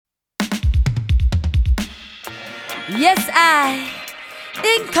Yes,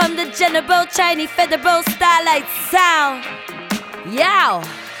 in come the General Chinese Federal Starlight Sound. Yow,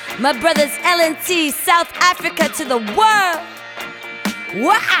 my brothers L&T, South Africa to the world.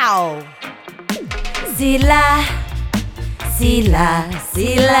 Wow. Sila, Sila,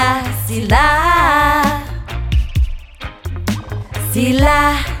 Sila, Sila.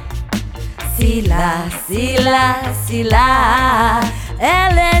 Sila, Sila, Sila, Sila.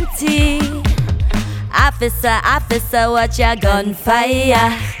 L&T. Officer, watch your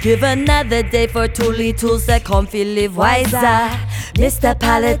gunfire. Give another day for Toolie Tools that come feel live wiser. Mr.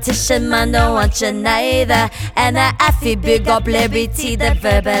 Politician, man, don't want you neither. And I feel big up Larry T, the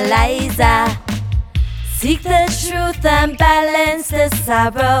verbalizer. Seek the truth and balance the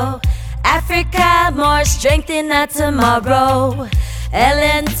sorrow. Africa, more strength in our tomorrow.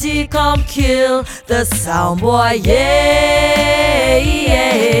 L&T come kill the sound boy, yeah,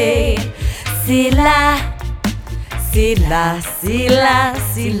 yeah. Sila, Sila, Sila,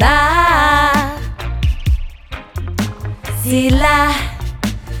 Sila. Sila,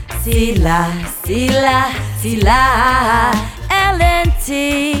 Sila, Sila, Sila.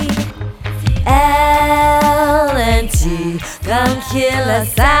 L&T, L&T, come kill a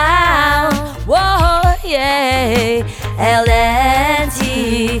sound. Whoa, yeah.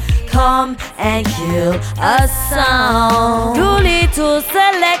 L&T, come and kill a sound. Toolie Tools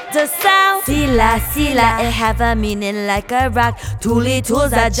select a sound. Sila, Sila, it have a meaning like a rock. Toolie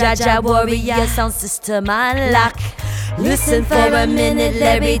Tools, a Jaja warrior sound system unlock. Listen for a minute,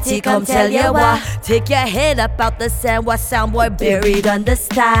 Larry T, come tell you what. Take your head up out the sand, what sound boy buried under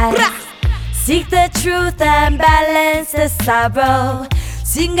style. Seek the truth and balance the sorrow.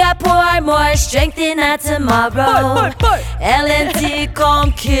 Singapore, more strength in our tomorrow. L&T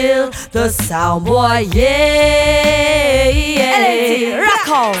come kill the sound boy, yeah, yeah. L&T, rock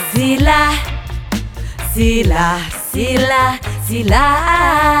on. Sila, Sila, Sila, Sila.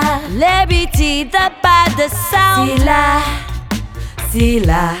 Larry T, the baddest sound. Sila,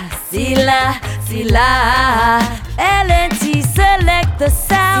 Sila, Sila, Sila. L&T select the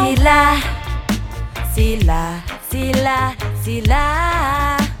sound. Sila, Sila, Sila, Sila.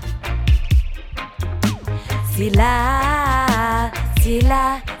 Sila, Sila,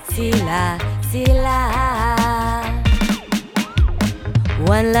 Sila, Sila.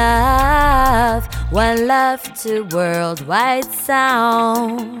 One love to worldwide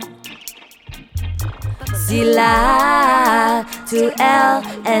sound. Sila to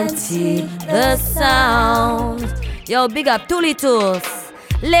L&T, the sound. Yo, big up Toolie Tools,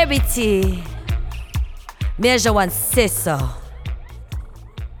 Larry T. Measure one say so.